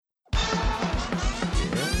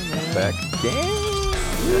back again.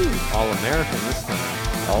 All-American this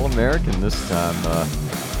time. All-American this time.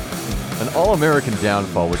 An All-American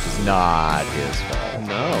downfall, which is not his fault.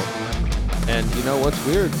 No. And you know what's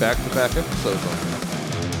weird? Back-to-back episodes on that.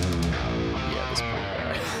 Yeah, this poor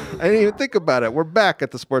guy. I didn't even think about it. We're back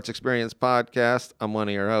at the Sports Experience Podcast. I'm one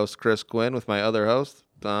of your hosts, Chris Quinn, with my other host,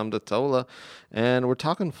 Tom Datola. And we're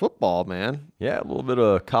talking football, man. Yeah, a little bit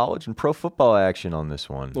of college and pro football action on this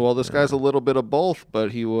one. Well, this guy's a little bit of both,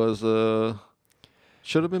 but he was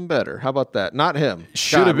should have been better. How about that? Not him.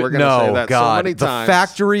 Should have been. We're gonna say that so many the times.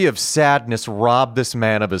 factory of sadness robbed this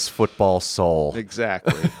man of his football soul.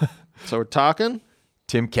 Exactly. So we're talking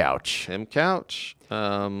Tim Couch. Tim Couch.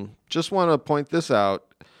 Just want to point this out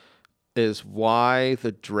is why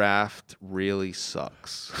the draft really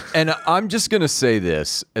sucks. And I'm just going to say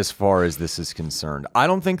this as far as this is concerned. I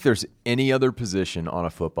don't think there's any other position on a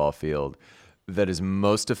football field that is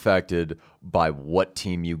most affected by what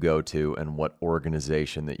team you go to and what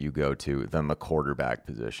organization that you go to than the quarterback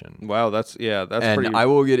position. Wow, that's And pretty. I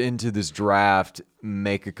will get into this draft,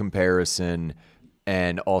 make a comparison,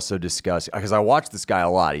 and also discuss, because I watched this guy a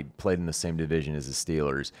lot. He played in the same division as the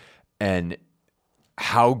Steelers, and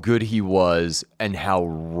how good he was and how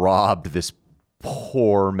robbed this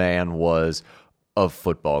poor man was of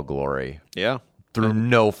football glory Yeah. through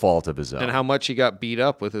no fault of his own. And how much he got beat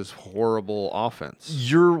up with his horrible offense.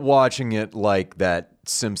 You're watching it like that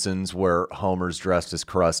Simpsons where Homer's dressed as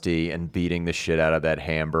Krusty and beating the shit out of that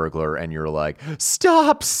Hamburglar, and you're like,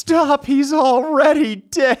 stop, he's already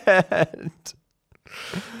dead.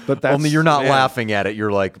 But that's Only you're not man. laughing at it.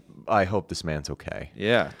 You're like, I hope this man's okay.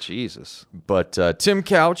 Yeah, Jesus. But Tim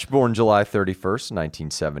Couch, born July 31st,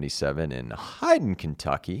 1977 in Hyden,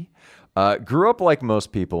 Kentucky. Grew up like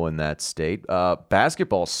most people in that state.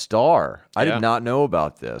 Basketball star. I Yeah. did not know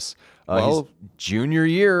about this. Well- his junior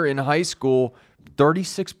year in high school,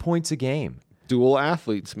 36 points a game. Dual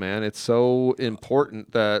athletes, man. It's so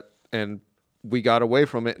important that, and we got away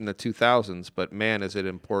from it in the 2000s, but man, is it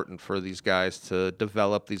important for these guys to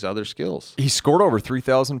develop these other skills. He scored over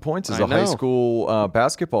 3,000 points as I a high know. school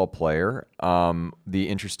basketball player. The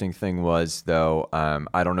interesting thing was, though,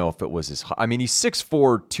 I don't know if it was his... I mean, he's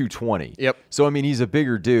 6'4", 220. Yep. So, I mean, he's a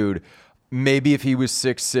bigger dude. Maybe if he was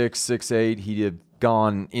 6'6", 6'8", he'd have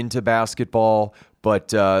gone into basketball. But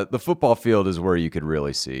the football field is where you could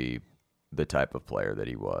really see the type of player that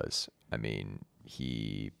he was. I mean,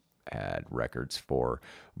 he had records for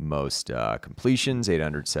most completions,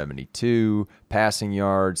 872, passing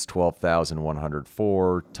yards,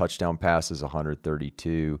 12,104, touchdown passes,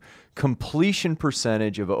 132, completion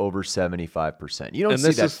percentage of over 75%. You don't And see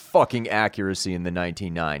this that is- fucking accuracy in the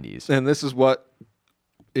 1990s. And this is what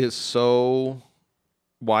is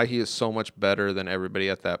why he is so much better than everybody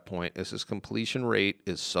at that point is his completion rate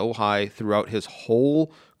is so high throughout his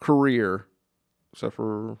whole career, except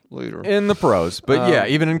for later. In the pros. But yeah,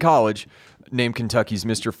 even in college, named Kentucky's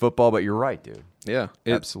Mr. Football, but you're right, dude. Yeah.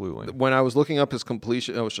 Absolutely. When I was looking up his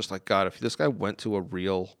completion, I was just like, God, if this guy went to a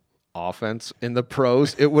real offense in the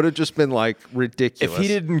pros, it would have just been like ridiculous. If he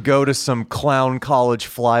didn't go to some clown college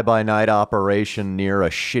fly-by-night operation near a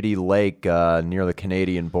shitty lake near the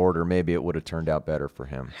Canadian border, maybe it would have turned out better for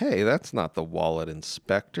him. Hey, that's not the wallet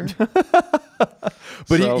inspector. But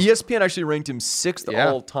So- ESPN actually ranked him 6th Yeah.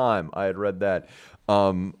 all time. I had read that.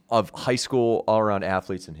 Of high school all-around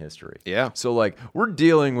athletes in history. Yeah. So, like, we're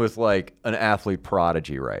dealing with, like, an athlete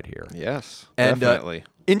prodigy right here. Yes, And definitely.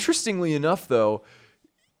 Interestingly enough, though,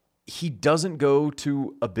 he doesn't go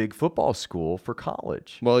to a big football school for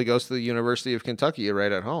college. Well, he goes to the University of Kentucky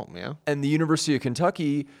right at home, yeah? And the University of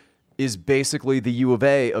Kentucky is basically the U of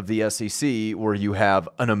A of the SEC, where you have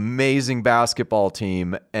an amazing basketball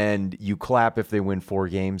team and you clap if they win 4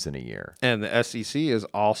 games in a year. And the SEC is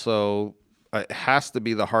also, it has to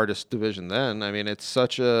be the hardest division then. I mean, it's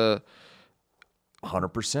such a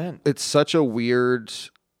 100%. weird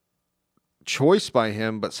choice by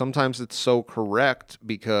him, but sometimes it's so correct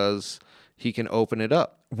because he can open it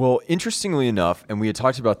up. Well, interestingly enough, and we had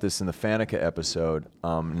talked about this in the Faneca episode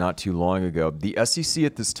not too long ago, the SEC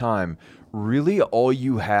at this time, really all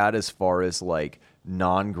you had as far as like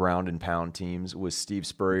non-ground and pound teams was Steve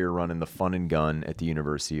Spurrier running the fun and gun at the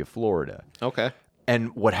University of Florida. Okay.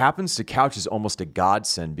 And what happens to Couch is almost a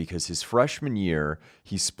godsend because his freshman year,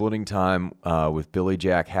 he's splitting time with Billy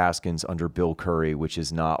Jack Haskins under Bill Curry, which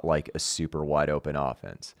is not like a super wide open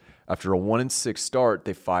offense. After a 1-6 start,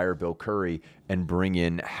 they fire Bill Curry and bring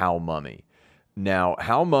in Hal Mumme. Now,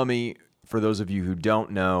 Hal Mumme, for those of you who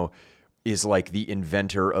don't know, is like the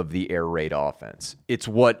inventor of the air raid offense. It's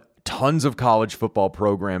what tons of college football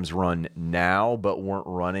programs run now, but weren't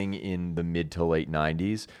running in the mid to late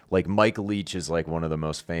 90s. Like Mike Leach is like one of the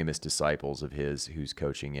most famous disciples of his, who's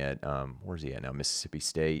coaching at, where's he at now? Mississippi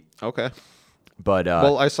State. Okay. But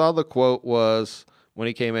well, I saw the quote was when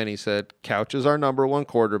he came in, he said, Couch is our number one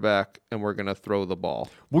quarterback, and we're going to throw the ball.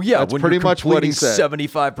 Well, yeah, that's when pretty you're much what he said.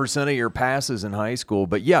 75% of your passes in high school.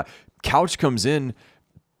 But yeah, Couch comes in,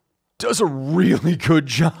 does a really good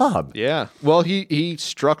job. Yeah. Well, he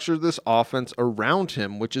structured this offense around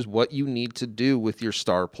him, which is what you need to do with your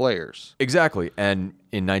star players. Exactly. And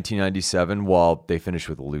in 1997, while they finished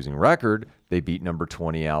with a losing record, they beat number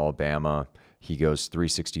 20 Alabama. He goes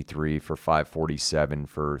 363 for 547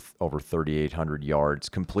 for over 3,800 yards,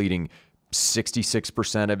 completing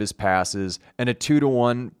 66% of his passes and a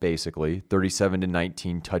 2-to-1, basically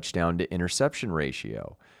 37-19 touchdown to interception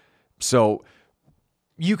ratio. So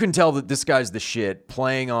you can tell that this guy's the shit,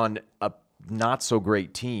 playing on a not so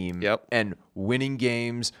great team and winning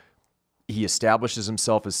games. He establishes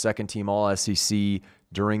himself as second team All-SEC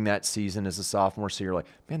during that season as a sophomore. So you're like,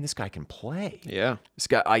 man, this guy can play. Yeah. This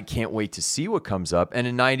guy, I can't wait to see what comes up. And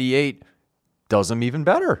in 98, does him even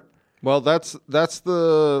better. Well, that's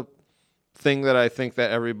the thing that I think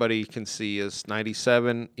that everybody can see is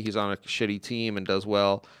 97, he's on a shitty team and does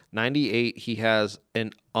well. 98, he has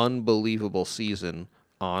an unbelievable season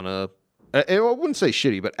on I wouldn't say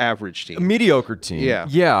shitty, but average team. A mediocre team. Yeah.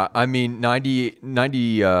 Yeah. I mean,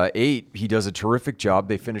 98, he does a terrific job.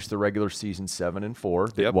 They finish the regular season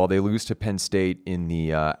 7-4 while they lose to Penn State in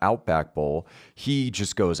the Outback Bowl. He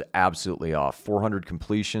just goes absolutely off. 400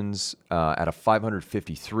 completions out of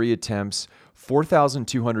 553 attempts,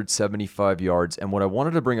 4,275 yards. And what I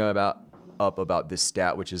wanted to bring up about this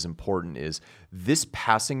stat, which is important, is this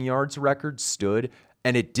passing yards record stood,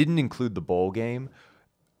 and it didn't include the bowl game.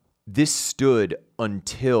 This stood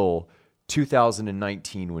until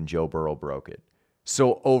 2019 when Joe Burrow broke it.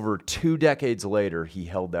 So over 2 decades later, he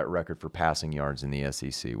held that record for passing yards in the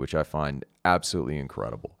SEC, which I find absolutely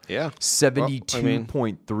incredible. Yeah.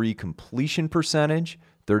 72.3 completion percentage,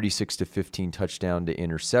 36-15 touchdown to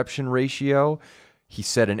interception ratio. He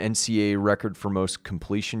set an NCAA record for most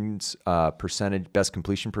completions percentage, best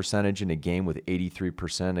completion percentage in a game with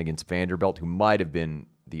 83% against Vanderbilt, who might have been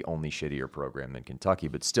the only shittier program than Kentucky,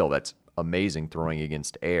 but still, that's amazing throwing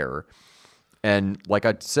against air. And like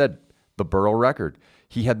I said, the Burrow record,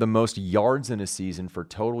 he had the most yards in a season for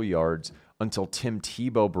total yards until Tim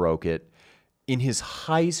Tebow broke it in his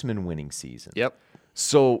Heisman winning season. Yep.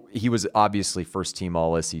 So he was obviously first team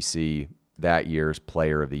All-SEC that year's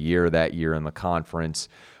player of the year that year in the conference,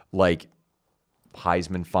 like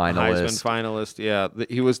Heisman finalist. Yeah.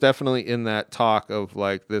 He was definitely in that talk of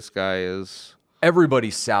like, this guy is...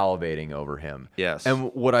 Everybody's salivating over him. Yes.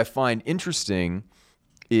 And what I find interesting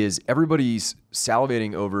is everybody's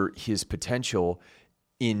salivating over his potential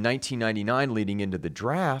in 1999 leading into the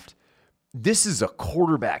draft. This is a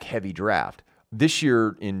quarterback-heavy draft. This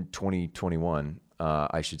year in 2021,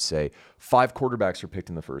 I should say, 5 quarterbacks were picked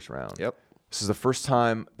in the first round. Yep. This is the first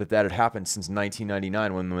time that had happened since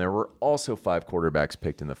 1999 when there were also 5 quarterbacks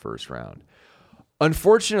picked in the first round.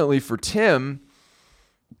 Unfortunately for Tim,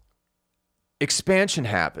 expansion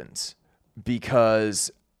happens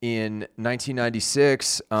because in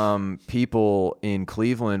 1996, people in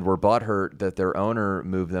Cleveland were butthurt that their owner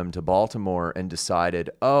moved them to Baltimore and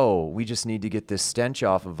decided, oh, we just need to get this stench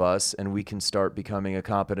off of us and we can start becoming a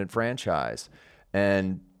competent franchise.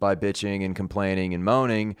 And by bitching and complaining and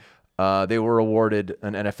moaning, they were awarded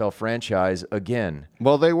an NFL franchise again.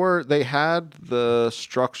 Well, they had the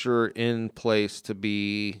structure in place to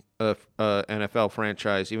be a NFL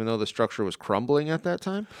franchise, even though the structure was crumbling at that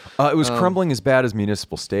time. It was crumbling as bad as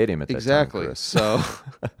Municipal Stadium at that time, Chris. So,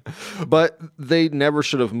 but they never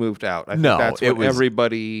should have moved out. I think that's what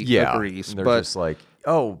everybody agrees. They're but just like,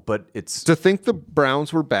 oh, but it's to think the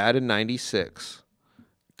Browns were bad in 96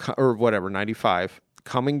 or whatever, 95,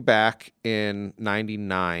 coming back in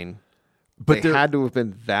 99. But they had to have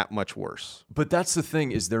been that much worse. But that's the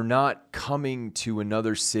thing, is they're not coming to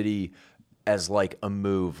another city as like a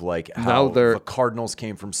move, like how the Cardinals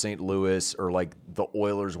came from St. Louis or like the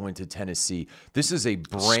Oilers went to Tennessee. This is a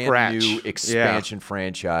brand new expansion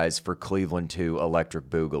franchise for Cleveland to Electric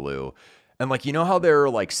Boogaloo. And like, you know how there are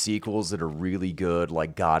like sequels that are really good,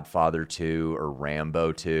 like Godfather 2 or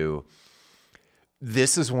Rambo 2?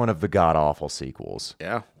 This is one of the god-awful sequels.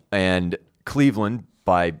 Yeah. And Cleveland,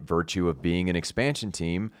 by virtue of being an expansion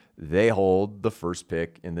team, they hold the first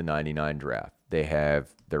pick in the 99 draft. They have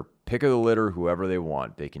their pick of the litter, whoever they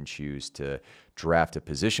want. They can choose to draft a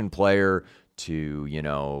position player, to,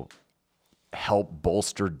 help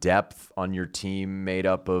bolster depth on your team made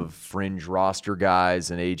up of fringe roster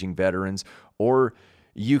guys and aging veterans, or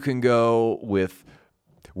you can go with,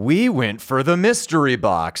 we went for the mystery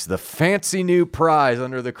box, the fancy new prize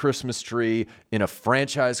under the Christmas tree in a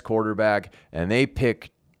franchise quarterback, and they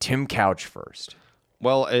pick Tim Couch first.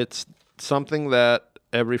 Well, it's something that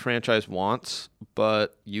every franchise wants,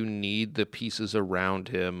 but you need the pieces around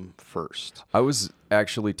him first. I was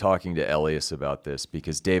actually talking to Elias about this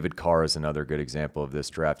because David Carr is another good example of this,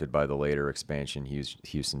 drafted by the later expansion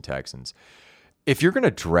Houston Texans. If you're going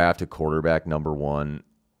to draft a quarterback number one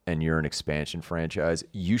and you're an expansion franchise,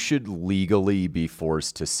 you should legally be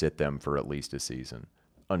forced to sit them for at least a season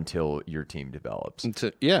until your team develops.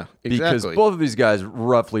 Yeah, exactly. Because both of these guys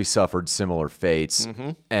roughly suffered similar fates.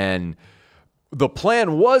 And the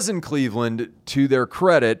plan was in Cleveland, to their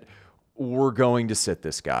credit, we're going to sit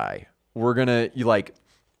this guy. We're going to,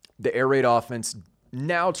 the air raid offense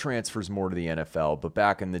now transfers more to the NFL, but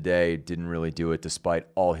back in the day didn't really do it despite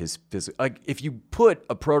all his physical. Like, if you put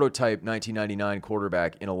a prototype 1999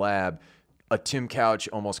 quarterback in a lab, a Tim Couch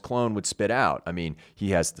almost clone would spit out. I mean,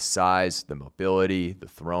 he has the size, the mobility, the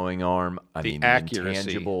throwing arm, the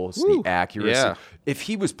accuracy. intangibles, the accuracy. Yeah. If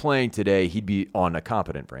he was playing today, he'd be on a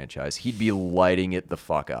competent franchise. He'd be lighting it the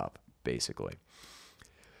fuck up, basically.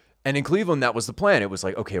 And in Cleveland, that was the plan. It was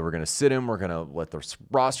like, okay, we're going to sit him. We're going to let the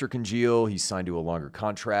roster congeal. He's signed to a longer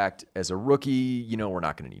contract. As a rookie, we're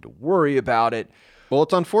not going to need to worry about it. Well,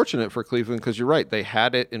 it's unfortunate for Cleveland because you're right. They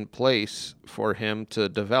had it in place for him to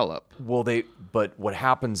develop. Well, but what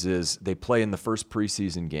happens is they play in the first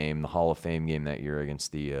preseason game, the Hall of Fame game that year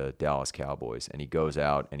against the Dallas Cowboys, and he goes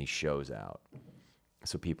out and he shows out.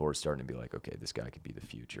 So people are starting to be like, okay, this guy could be the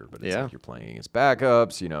future, but it's like you're playing against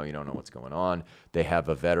backups. You don't know what's going on. They have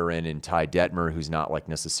a veteran in Ty Detmer who's not like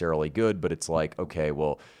necessarily good, but it's like, okay,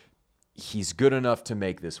 well, he's good enough to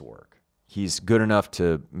make this work. He's good enough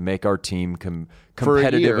to make our team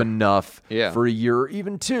competitive enough for a year or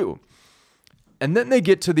even two. And then they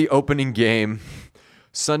get to the opening game,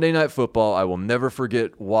 Sunday Night Football. I will never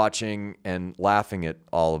forget watching and laughing at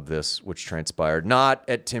all of this, which transpired. Not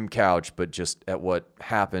at Tim Couch, but just at what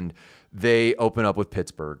happened. They open up with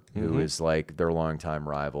Pittsburgh, who is like their longtime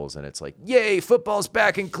rivals. And it's like, yay, football's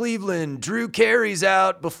back in Cleveland. Drew Carey's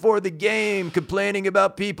out before the game complaining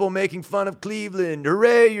about people making fun of Cleveland.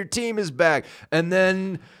 Hooray, your team is back. And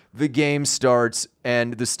then the game starts,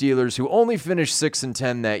 and the Steelers, who only finished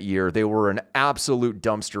 6-10 that year, they were an absolute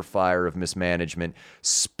dumpster fire of mismanagement,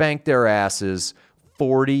 spanked their asses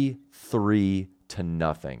 43-0.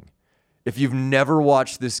 If you've never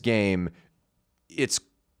watched this game,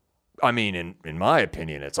 in my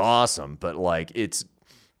opinion, it's awesome, but it's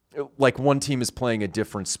like one team is playing a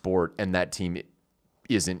different sport and that team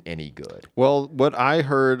isn't any good. Well, what I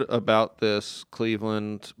heard about this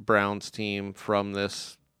Cleveland Browns team from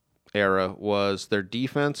this era was their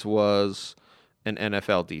defense was an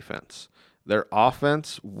NFL defense. Their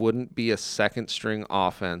offense wouldn't be a second string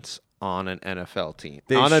offense on an NFL team.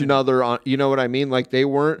 You know what I mean? Like they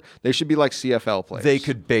should be like CFL players. They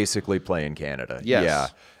could basically play in Canada. Yes. Yeah.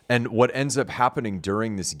 And what ends up happening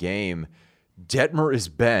during this game, Detmer is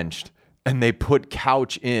benched and they put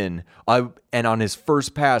Couch in. And on his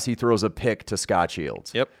first pass, he throws a pick to Scott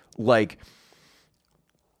Shields. Yep. Like,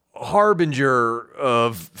 harbinger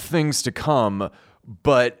of things to come.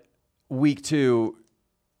 But week 2,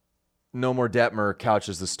 no more Detmer. Couch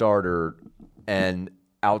is the starter. And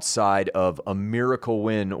outside of a miracle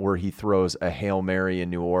win where he throws a Hail Mary in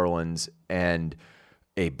New Orleans and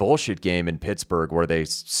a bullshit game in Pittsburgh where they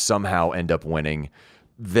somehow end up winning,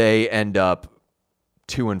 they end up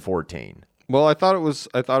 2-14. Well, I thought it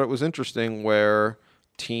was interesting where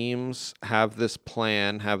teams have this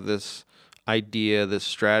plan, have this idea, this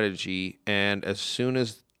strategy, and as soon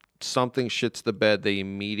as something shits the bed, they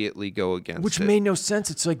immediately go against it. Which made no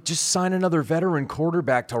sense. It's like, just sign another veteran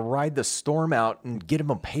quarterback to ride the storm out and get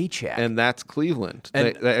him a paycheck. And that's Cleveland.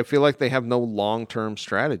 And I feel like they have no long-term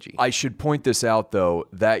strategy. I should point this out, though,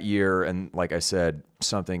 that year, and like I said,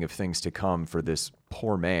 something of things to come for this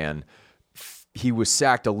poor man, he was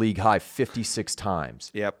sacked a league-high 56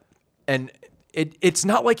 times. Yep. And it's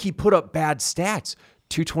not like he put up bad stats.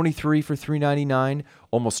 223 for 399,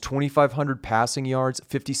 almost 2,500 passing yards,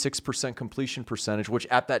 56% completion percentage, which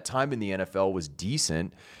at that time in the NFL was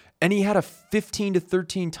decent. And he had a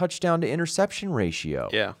 15-13 touchdown to interception ratio.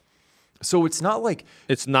 Yeah. So it's not like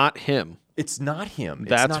it's not him. It's not him.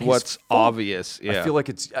 That's not what's obvious. Yeah.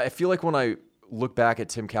 I feel like when I look back at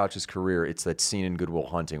Tim Couch's career, it's that scene in Good Will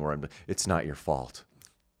Hunting where it's not your fault.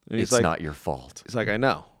 It's not your fault. He's like, I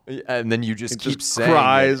know. And then you just keep saying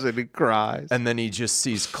cries and he cries. And then he just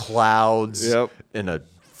sees clouds in a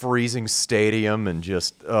freezing stadium and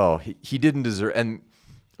just, he didn't deserve. And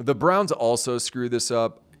the Browns also screw this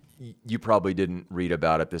up. You probably didn't read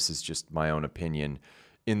about it. This is just my own opinion.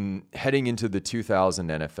 In heading into the 2000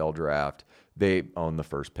 NFL draft, they own the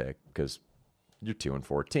first pick because you're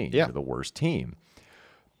 2-14. Yeah. You're the worst team.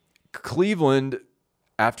 Cleveland,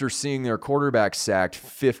 after seeing their quarterback sacked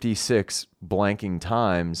 56 blanking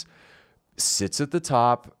times, sits at the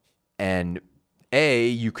top, and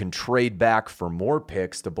you can trade back for more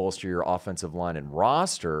picks to bolster your offensive line and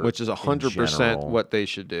roster, which is 100% what they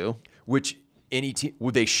should do. Which any team,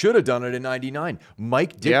 they should have done it in '99.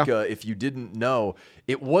 Mike Ditka, if you didn't know,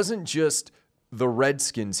 it wasn't just the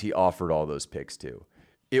Redskins he offered all those picks to.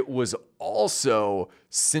 It was also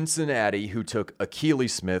Cincinnati, who took Akili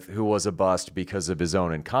Smith, who was a bust because of his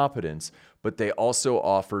own incompetence, but they also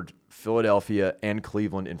offered Philadelphia and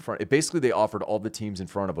Cleveland in front. Basically, they offered all the teams in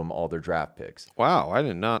front of them all their draft picks. Wow, I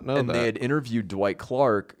did not know that. And they had interviewed Dwight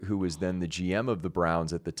Clark, who was then the GM of the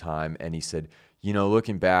Browns at the time, and he said,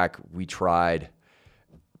 looking back, we tried,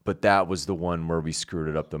 but that was the one where we screwed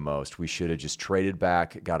it up the most. We should have just traded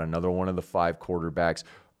back, got another one of the 5 quarterbacks,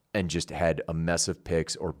 and just had a mess of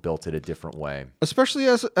picks or built it a different way. Especially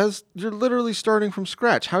as you're literally starting from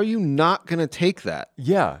scratch. How are you not going to take that?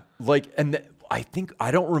 Yeah.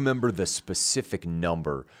 I don't remember the specific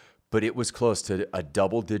number, but it was close to a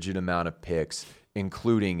double-digit amount of picks,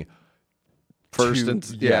 including first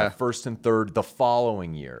and third the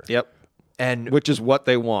following year. Yep. And which is what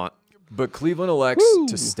they want. But Cleveland elects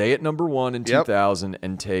to stay at number 1 in 2000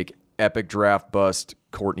 and take epic draft bust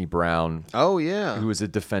Courtney Brown. Oh, yeah. Who was a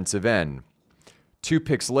defensive end. 2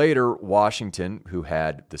 picks later, Washington, who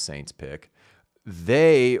had the Saints pick,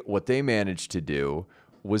 what they managed to do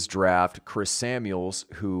was draft Chris Samuels,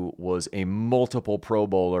 who was a multiple Pro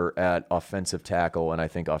Bowler at offensive tackle and I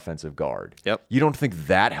think offensive guard. Yep. You don't think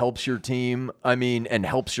that helps your team? And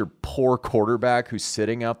helps your poor quarterback who's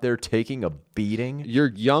sitting out there taking a beating? Your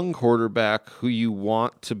young quarterback who you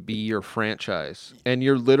want to be your franchise. And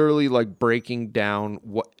you're literally breaking down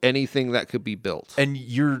anything that could be built. And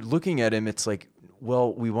you're looking at him, it's like,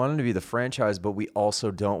 well, we want him to be the franchise, but we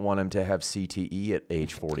also don't want him to have CTE at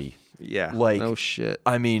age 40. Yeah, no shit.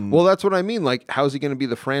 Well, that's what I mean. How's he going to be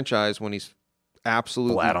the franchise when he's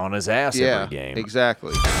absolutely flat on his ass every game?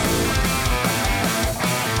 Exactly.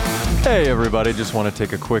 Hey, everybody. Just want to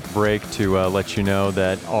take a quick break to let you know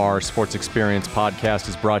that our Sports Experience podcast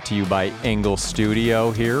is brought to you by Angle Studio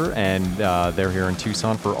here, and they're here in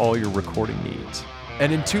Tucson for all your recording needs.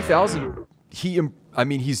 And in 2000,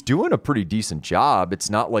 he's doing a pretty decent job. It's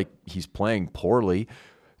not like he's playing poorly.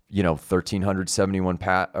 1,371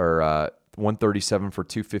 137 for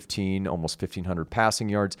 215, almost 1,500 passing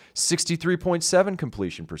yards, 63.7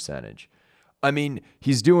 completion percentage.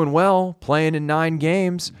 He's doing well, playing in 9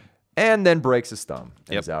 games, and then breaks his thumb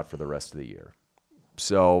and is out for the rest of the year.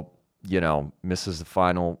 So, misses the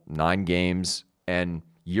final 9 games, and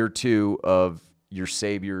year 2 of your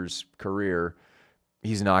savior's career,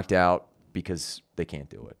 he's knocked out because they can't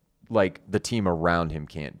do it. The team around him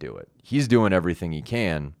can't do it. He's doing everything he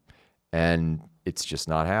can, and it's just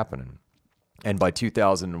not happening. And by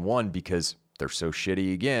 2001, because they're so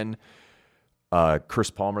shitty again, Chris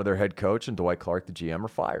Palmer, their head coach, and Dwight Clark, the GM, are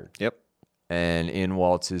fired. Yep. And in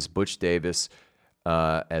waltzes Butch Davis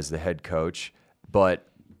as the head coach. But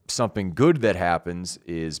something good that happens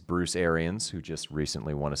is Bruce Arians, who just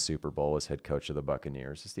recently won a Super Bowl as head coach of the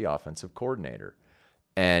Buccaneers, is the offensive coordinator.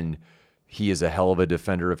 And he is a hell of a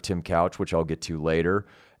defender of Tim Couch, which I'll get to later.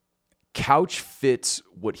 Couch fits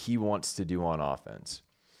what he wants to do on offense.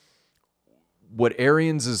 What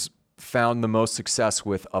Arians has found the most success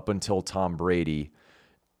with up until Tom Brady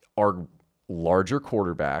are larger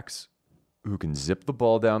quarterbacks who can zip the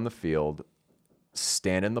ball down the field,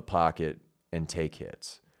 stand in the pocket, and take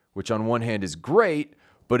hits, which on one hand is great,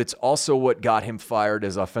 but it's also what got him fired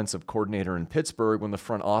as offensive coordinator in Pittsburgh when the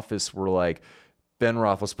front office were like, Ben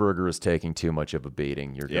Roethlisberger is taking too much of a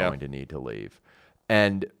beating. You're going to need to leave.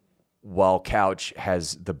 And while Couch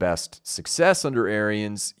has the best success under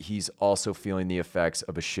Arians, he's also feeling the effects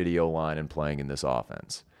of a shitty O-line and playing in this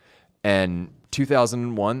offense. And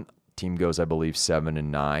 2001, team goes, I believe,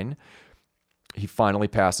 7-9. He finally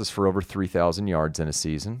passes for over 3,000 yards in a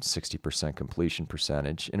season, 60% completion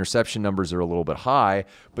percentage. Interception numbers are a little bit high,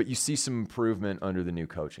 but you see some improvement under the new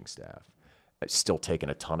coaching staff. Still taking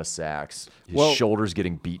a ton of sacks. His shoulders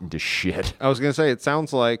getting beaten to shit. I was going to say, it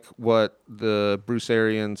sounds like what the Bruce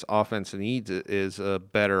Arians offense needs is a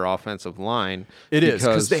better offensive line. It is,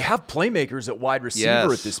 because they have playmakers at wide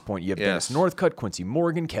receiver at this point. You have Dennis Northcutt, Quincy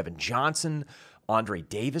Morgan, Kevin Johnson, Andre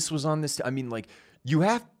Davis was on this. You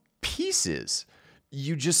have pieces.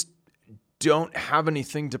 You just don't have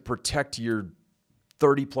anything to protect your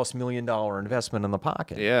 $30+ million investment in the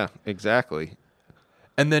pocket. Yeah, exactly.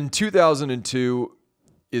 And then 2002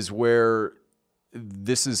 is where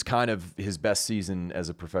this is kind of his best season as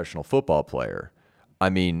a professional football player. I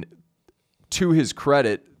mean, to his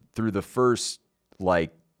credit, through the first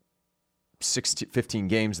 15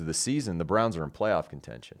 games of the season, the Browns are in playoff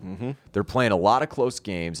contention. Mm-hmm. They're playing a lot of close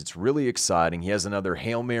games. It's really exciting. He has another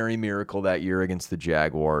Hail Mary miracle that year against the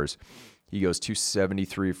Jaguars. He goes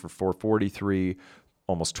 273 for 443,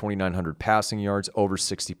 almost 2,900 passing yards, over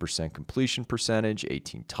 60% completion percentage,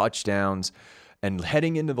 18 touchdowns. And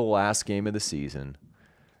heading into the last game of the season,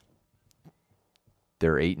 They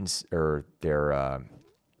are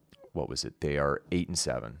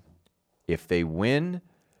 8-7. If they win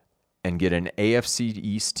and get an AFC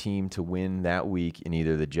East team to win that week in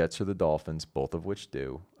either the Jets or the Dolphins, both of which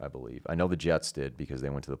do, I believe. I know the Jets did because they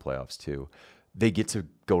went to the playoffs too. They get to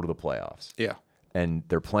go to the playoffs. Yeah. And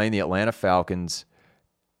they're playing the Atlanta Falcons,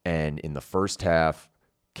 and in the first half,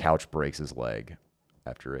 Couch breaks his leg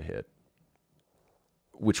after a hit,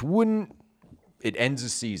 which wouldn't – it ends the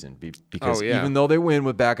season because even though they win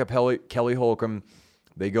with backup Kelly Holcomb,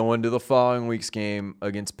 they go into the following week's game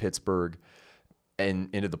against Pittsburgh and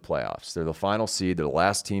into the playoffs. They're the final seed. They're the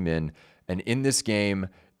last team in. And in this game,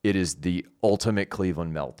 it is the ultimate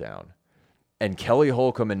Cleveland meltdown. And Kelly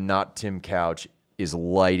Holcomb and not Tim Couch is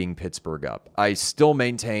lighting Pittsburgh up. I still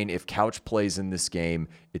maintain if Couch plays in this game,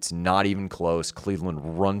 it's not even close.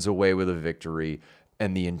 Cleveland runs away with a victory,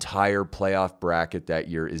 and the entire playoff bracket that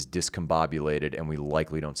year is discombobulated, and we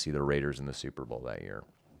likely don't see the Raiders in the Super Bowl that year.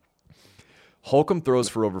 Holcomb throws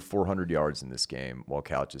for over 400 yards in this game while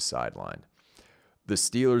Couch is sidelined. The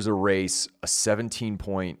Steelers erase a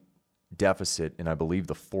 17-point deficit in, I believe,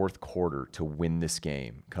 the fourth quarter to win this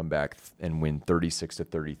game, come back and win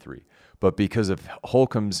 36-33. But because of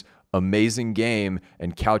Holcomb's amazing game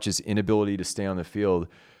and Couch's inability to stay on the field,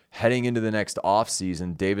 heading into the next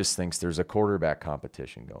offseason, Davis thinks there's a quarterback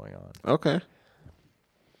competition going on. Okay.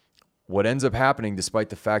 What ends up happening, despite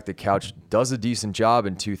the fact that Couch does a decent job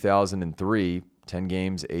in 2003, 10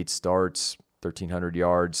 games, 8 starts, 1,300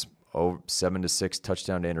 yards, 7-6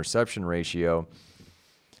 touchdown to interception ratio,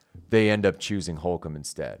 they end up choosing Holcomb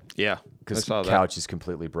instead. Yeah, because Couch is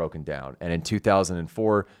completely broken down. And in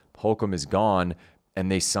 2004, Holcomb is gone, and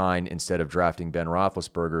they sign, instead of drafting Ben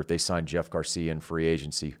Roethlisberger, they signed Jeff Garcia in free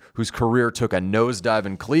agency, whose career took a nosedive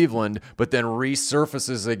in Cleveland, but then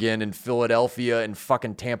resurfaces again in Philadelphia and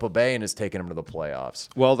fucking Tampa Bay and has taken him to the playoffs.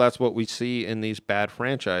 Well, that's what we see in these bad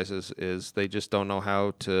franchises is they just don't know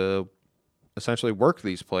how to essentially work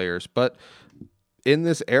these players. But in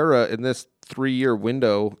this era, in this 3-year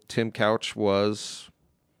window, Tim Couch was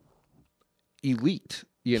elite.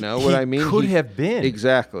 You know what I mean? Could have been.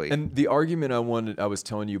 Exactly. And the argument I was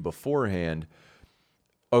telling you beforehand,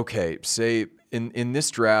 okay, say in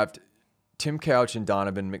this draft, Tim Couch and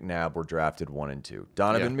Donovan McNabb were drafted 1 and 2.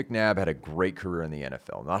 Donovan McNabb had a great career in the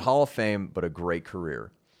NFL. Not Hall of Fame, but a great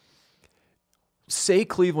career. Say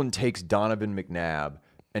Cleveland takes Donovan McNabb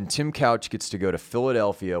and Tim Couch gets to go to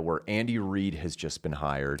Philadelphia where Andy Reid has just been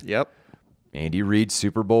hired. Yep. Andy Reid,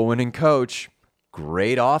 Super Bowl winning coach.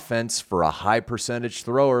 Great offense for a high percentage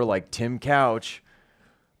thrower like Tim Couch.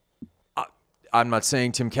 I'm not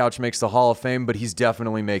saying Tim Couch makes the Hall of Fame, but he's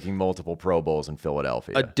definitely making multiple Pro Bowls in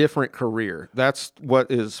Philadelphia. A different career. That's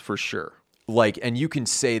what is for sure. And you can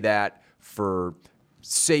say that for,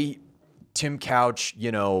 say, Tim Couch,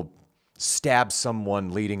 stabs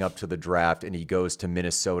someone leading up to the draft and he goes to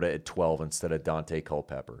Minnesota at 12 instead of Dante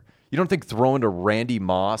Culpepper. You don't think throwing to Randy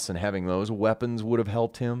Moss and having those weapons would have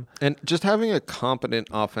helped him? And just having a competent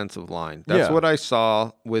offensive line. That's what I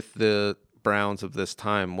saw with the Browns of this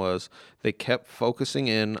time was they kept focusing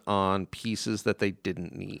in on pieces that they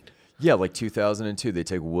didn't need. Yeah, like 2002, they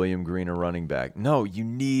take William Green, a running back. No, you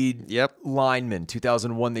need linemen.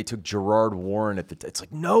 2001, they took Gerard Warren at the it's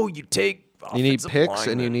like, no, you take you need picks linemen.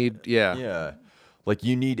 And you need, Yeah. Like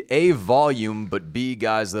you need A, volume, but B,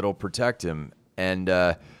 guys that'll protect him.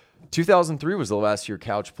 And 2003 was the last year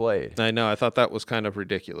Couch played. I know. I thought that was kind of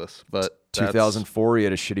ridiculous. But 2004, he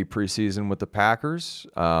had a shitty preseason with the Packers.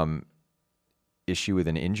 Issue with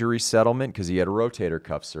an injury settlement because he had a rotator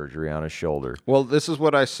cuff surgery on his shoulder. Well, this is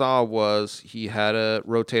what I saw was he had a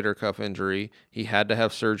rotator cuff injury. He had to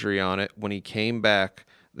have surgery on it. When he came back,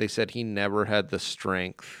 they said he never had the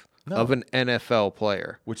strength of an NFL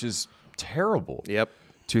player. Which is terrible. Yep.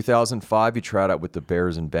 2005, he tried out with the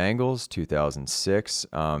Bears and Bengals. 2006,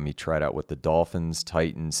 he tried out with the Dolphins,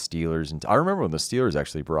 Titans, Steelers. And I remember when the Steelers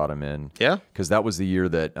actually brought him in. Yeah. Because that was the year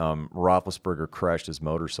that Roethlisberger crashed his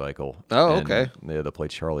motorcycle. Oh, okay. They had to play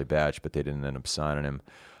Charlie Batch, but they didn't end up signing him.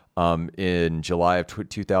 In July of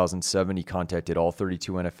 2007, he contacted all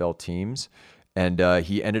 32 NFL teams, and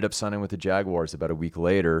he ended up signing with the Jaguars about a week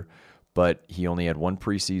later, but he only had one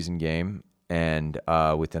preseason game, and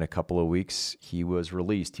within a couple of weeks, he was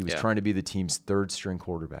released. He was trying to be the team's third-string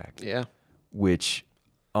quarterback. Yeah. Which,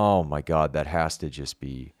 oh my God, that has to just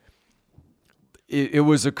be... It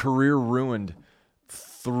was a career ruined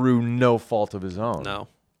through no fault of his own. No.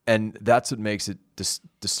 And that's what makes it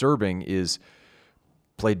disturbing is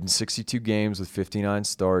played in 62 games with 59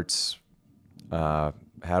 starts, had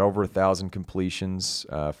over 1,000 completions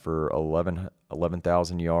for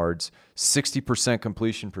 11,000 yards, 60%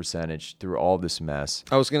 completion percentage through all this mess.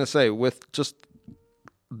 I was going to say, with just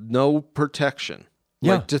no protection.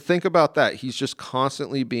 Yeah. Like, to think about that, he's just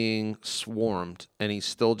constantly being swarmed, and he's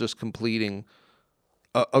still just completing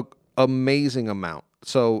a amazing amount.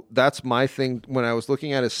 So that's my thing. When I was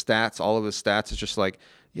looking at his stats, all of his stats, it's just like,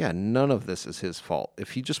 yeah, none of this is his fault.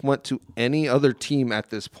 If he just went to any other team at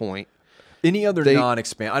this point, any other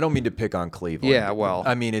non-expand, I don't mean to pick on Cleveland. Yeah, well,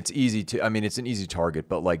 I mean, it's an easy target,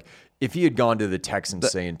 but like if he had gone to the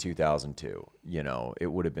Texans, say in 2002, it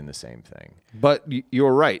would have been the same thing. But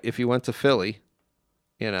you're right. If he went to Philly,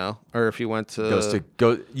 or if he went to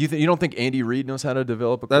you don't think Andy Reid knows how to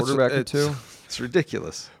develop a quarterback or two? It's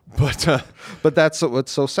ridiculous. But that's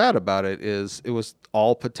what's so sad about it is it was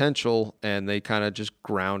all potential, and they kind of just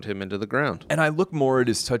ground him into the ground. And I look more at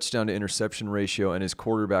his touchdown to interception ratio and his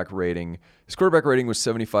quarterback rating. His quarterback rating was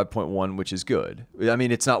 75.1, which is good. I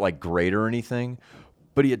mean, it's not like great or anything,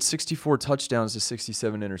 but he had 64 touchdowns to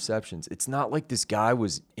 67 interceptions. It's not like this guy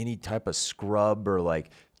was any type of scrub or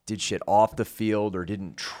like did shit off the field or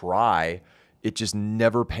didn't try. It just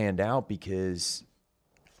never panned out because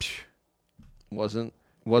wasn't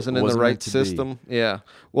in the right system. Yeah.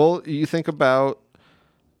 Well, you think about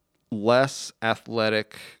less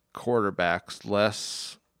athletic quarterbacks,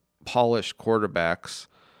 less polished quarterbacks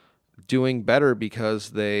doing better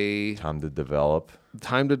because they time to develop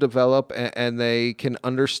and they can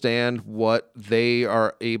understand what they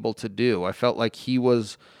are able to do. I felt like he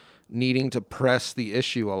was needing to press the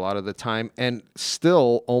issue a lot of the time and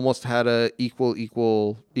still almost had a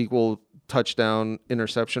equal touchdown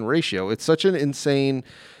interception ratio. It's such an insane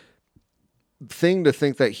thing to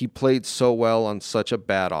think that he played so well on such a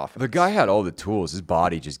bad offense. The guy had all the tools. His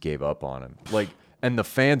body just gave up on him. And the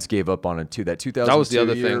fans gave up on him too. That 2002 was the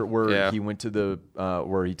other year thing. where he went to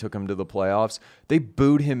where he took him to the playoffs. They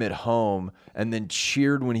booed him at home and then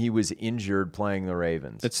cheered when he was injured playing the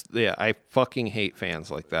Ravens. I fucking hate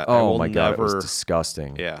fans like that. Oh my God, it was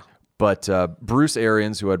disgusting. Yeah. But Bruce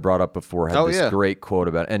Arians, who I'd brought up before, had this great quote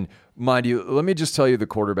about it. And mind you, let me just tell you the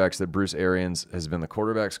quarterbacks that Bruce Arians has been the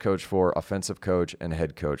quarterbacks coach for, offensive coach, and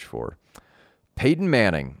head coach for. Peyton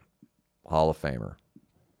Manning, Hall of Famer.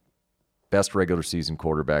 Best regular season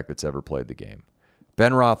quarterback that's ever played the game.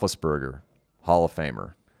 Ben Roethlisberger, Hall of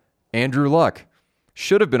Famer. Andrew Luck,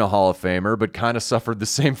 should have been a Hall of Famer, but kind of suffered the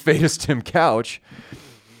same fate as Tim Couch.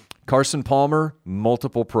 Carson Palmer,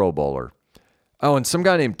 multiple Pro Bowler. Oh, and some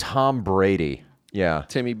guy named Tom Brady. Yeah.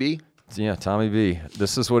 Timmy B? Yeah, Tommy B.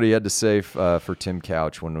 This is what he had to say for Tim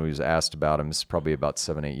Couch when he was asked about him. This is probably about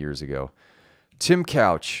 7-8 years ago. Tim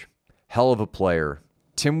Couch, hell of a player.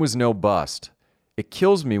 Tim was no bust. It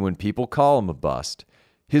kills me when people call him a bust.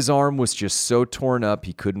 His arm was just so torn up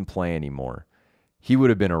he couldn't play anymore. He would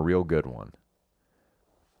have been a real good one.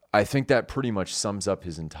 I think that pretty much sums up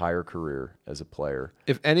his entire career as a player.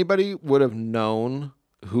 If anybody would have known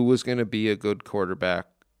who was going to be a good quarterback,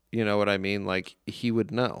 you know what I mean? Like, he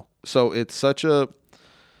would know. So it's such a...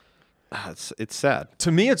 It's sad.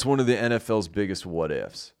 To me, it's one of the NFL's biggest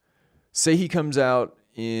what-ifs. Say he comes out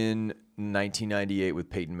in 1998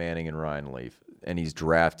 with Peyton Manning and Ryan Leaf, and he's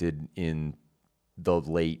drafted in the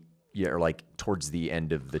late, or like towards the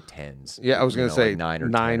end of the 10s. Yeah, I was going to say like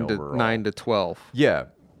 9 to 12. Yeah,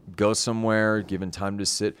 go somewhere, given time to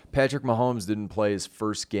sit. Patrick Mahomes didn't play his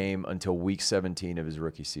first game until week 17 of his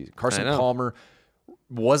rookie season. Carson Palmer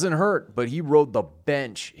wasn't hurt, but he rode the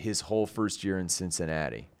bench his whole first year in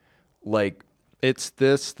Cincinnati. Like, it's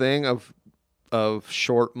this thing of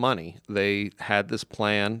short money. They had this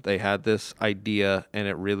plan, they had this idea, and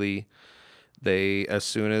it really... as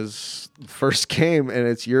soon as the first game and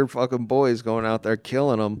it's your fucking boys going out there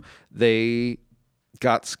killing them, they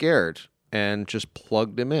got scared and just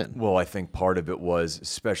plugged him in. Well, I think part of it was,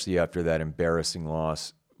 especially after that embarrassing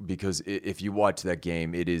loss, because if you watch that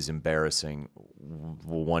game, it is embarrassing,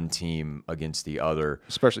 one team against the other.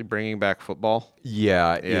 Especially bringing back football.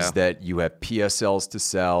 Yeah, is that you have PSLs to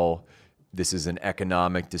sell. This is an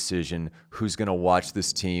economic decision. Who's going to watch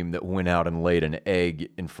this team that went out and laid an egg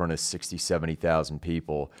in front of 60,000, 70,000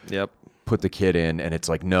 people? Yep. put the kid in, and it's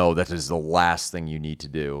like, no, that is the last thing you need to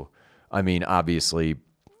do. I mean, obviously,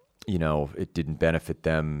 it didn't benefit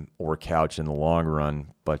them or Couch in the long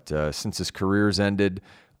run, but since his career's ended,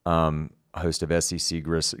 host of SEC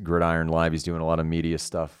Gridiron Live, he's doing a lot of media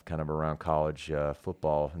stuff kind of around college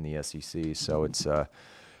football in the SEC. So it's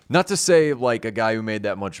not to say like a guy who made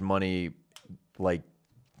that much money, like,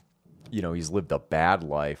 he's lived a bad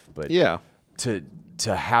life, but Yeah.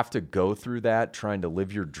 to have to go through that, trying to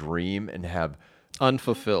live your dream and have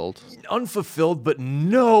Unfulfilled, but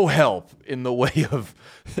no help in the way of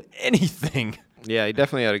anything. Yeah, he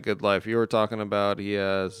definitely had a good life. You were talking about he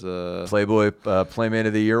has Playboy Playmate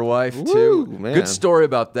of the Year wife, Woo, too. man. Good story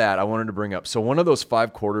about that I wanted to bring up. So one of those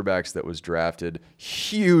 5 quarterbacks that was drafted,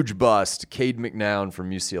 huge bust, Cade McNown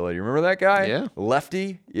from UCLA. You remember that guy? Yeah.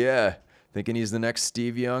 Lefty? Yeah. Thinking he's the next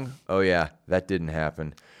Steve Young? Oh, yeah. That didn't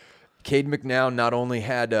happen. Cade McNown not only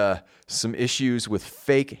had some issues with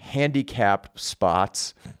fake handicap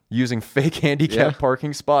spots, using fake handicap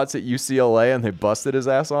parking spots at UCLA, and they busted his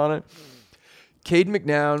ass on it. Cade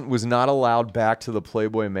McNown was not allowed back to the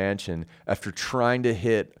Playboy Mansion after trying to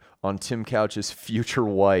hit on Tim Couch's future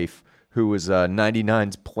wife, who was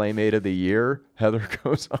 99's Playmate of the Year, Heather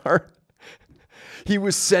Kozar. He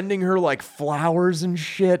was sending her like flowers and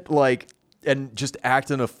shit, and just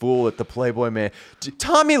acting a fool at the Playboy Man.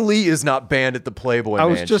 Tommy Lee is not banned at the Playboy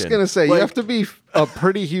Mansion. I was just going to say, you have to be a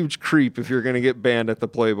pretty huge creep if you're going to get banned at the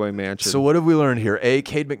Playboy Mansion. So what have we learned here? A,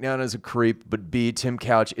 Cade McNown is a creep, but B, Tim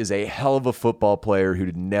Couch is a hell of a football player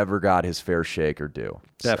who never got his fair shake or due.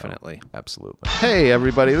 Definitely. So, absolutely. Hey,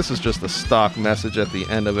 everybody. This is just a stock message at the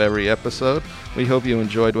end of every episode. We hope you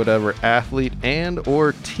enjoyed whatever athlete and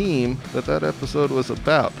or team that episode was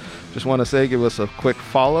about. Just want to say, give us a quick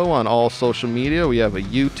follow on all social media. We have a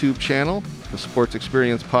YouTube channel, the Sports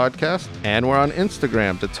Experience Podcast, and we're on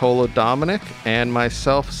Instagram, Totolo Dominic, and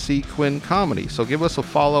myself, C. Quinn Comedy. So give us a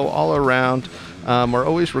follow all around. We're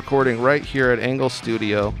always recording right here at Angle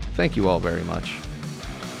Studio. Thank you all very much.